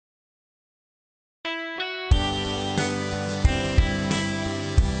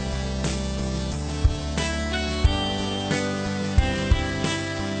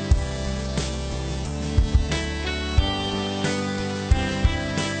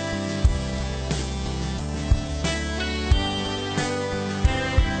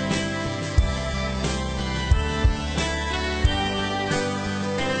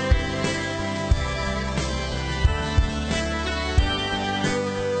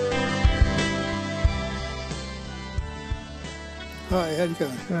Hi, how you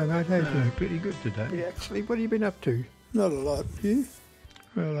going? No, mate, how you doing? Pretty good today. Yeah, actually, what have you been up to? Not a lot. You?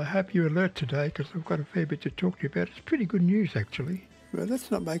 Well, I hope you're alert today because I've got a fair bit to talk to you about. It's pretty good news, actually. Well, let's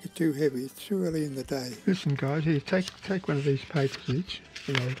not make it too heavy. It's too early in the day. Listen, guys, here, take one of these papers each,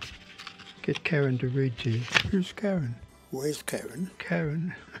 and I'll get Karen to read to you. Who's Karen? Where's Karen?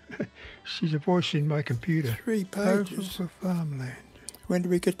 Karen. She's a voice in my computer. 3 pages. Proposal for farmland. When do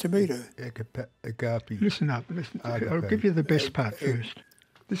we get to meet her? Agape. Listen up. I'll give you the best part first.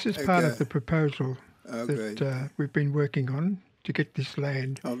 This is part of the proposal that we've been working on to get this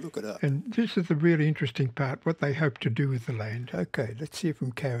land. I'll look it up. And this is the really interesting part, what they hope to do with the land. Okay, let's hear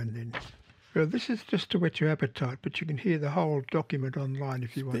from Karen then. Well, this is just to whet your appetite, but you can hear the whole document online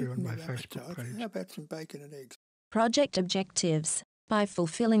if you want to on my Speaking of Facebook appetite, page. how about some bacon and eggs? Project objectives. By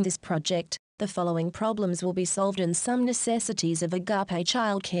fulfilling this project, the following problems will be solved and some necessities of agape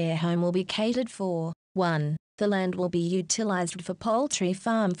childcare home will be catered for. 1. The land will be utilized for poultry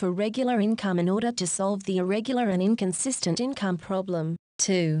farm for regular income in order to solve the irregular and inconsistent income problem.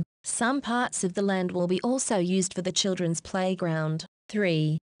 2. Some parts of the land will be also used for the children's playground.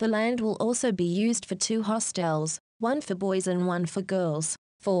 3. The land will also be used for 2 hostels, one for boys and one for girls.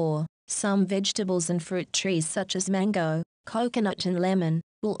 4. Some vegetables and fruit trees such as mango, coconut and lemon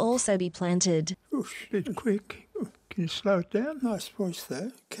will also be planted. Oosh, a bit quick. Can you slow it down? Nice voice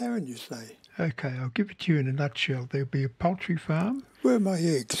though. Karen, you say? Okay, I'll give it to you in a nutshell. There'll be a poultry farm. Where are my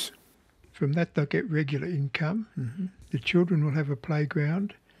eggs? From that they'll get regular income. Mm-hmm. The children will have a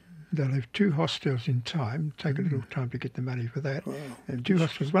playground. They'll have 2 hostels in time. Take a little time to get the money for that. Wow. And 2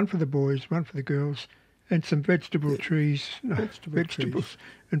 hostels, one for the boys, one for the girls, and some vegetable trees, vegetables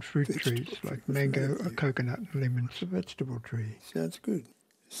and fruit trees like mango, coconut and lemons. It's a vegetable tree. Sounds good.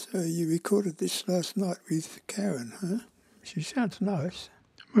 So you recorded this last night with Karen, huh? She sounds nice.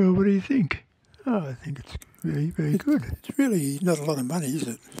 Well, what do you think? Oh, I think it's very, very good. It's really not a lot of money, is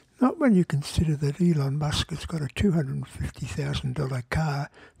it? Not when you consider that Elon Musk has got a $250,000 car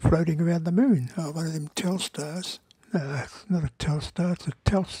floating around the moon. Oh, one of them Telstars. No, it's not a Telstar, it's a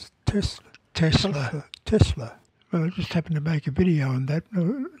Tesla. Well, I just happened to make a video on that.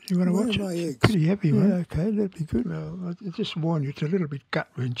 You want to watch it? It's pretty heavy, yeah, mate. Okay, that'd be good. Well, I just warn you, it's a little bit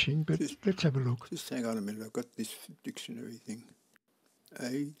gut-wrenching, but let's have a look. Just hang on a minute, I've got this dictionary thing.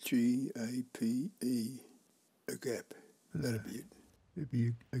 Agape. Agape. That'd be it. It'd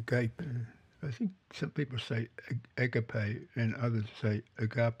be agape. I think some people say agape and others say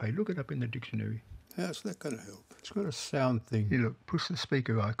agape. Look it up in the dictionary. How's that going to help? It's got a sound thing. You look, push the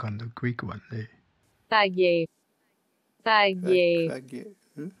speaker icon, the Greek one there. Agape. Huh?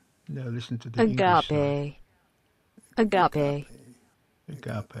 Now listen to the English side. Agape. Why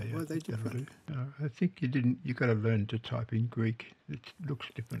are they different? I think you got to learn to type in Greek. It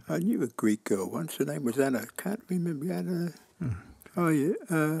looks different. I knew a Greek girl once. Her name was Anna. Can't remember Anna. Oh, yeah.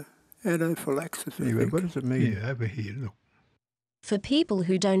 Anaphylaxis. Anyway, what does it mean? Yeah, over here, look. For people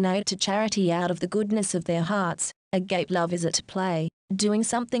who donate to charity out of the goodness of their hearts, agape love is at play. Doing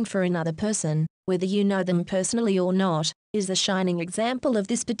something for another person, whether you know them personally or not, is a shining example of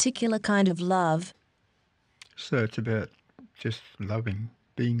this particular kind of love. So it's about just loving,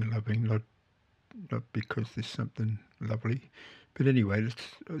 being loving, not because there's something lovely. But anyway,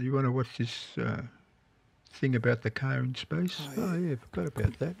 you want to watch this thing about the car in space? Oh yeah, forgot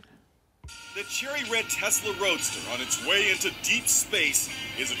about that. The cherry red Tesla Roadster on its way into deep space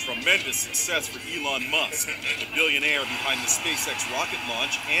is a tremendous success for Elon Musk, the billionaire behind the SpaceX rocket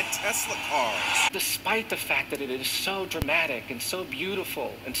launch and Tesla cars. Despite the fact that it is so dramatic and so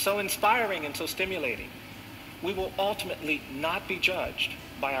beautiful and so inspiring and so stimulating, we will ultimately not be judged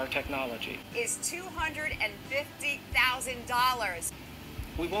by our technology. Is $250,000.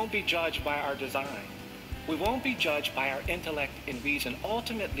 We won't be judged by our design. We won't be judged by our intellect and reason.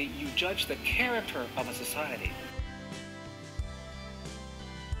 Ultimately, you judge the character of a society.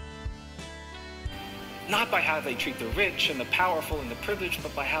 Not by how they treat the rich and the powerful and the privileged,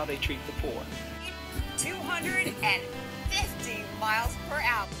 but by how they treat the poor. 250 miles per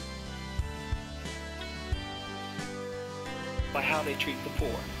hour. By how they treat the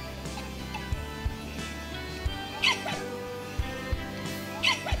poor.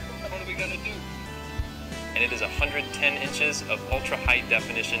 What are we gonna do? And it is 110 inches of ultra-high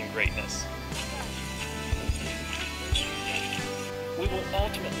definition greatness. We will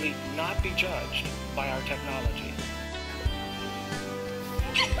ultimately not be judged by our technology.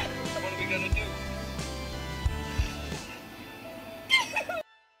 What are we gonna do?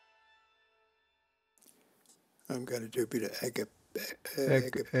 I'm going to do a bit of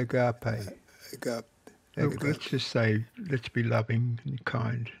agape. Look, let's just say, let's be loving and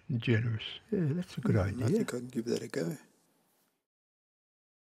kind and generous. Yeah, that's a good idea. I think I can give that a go.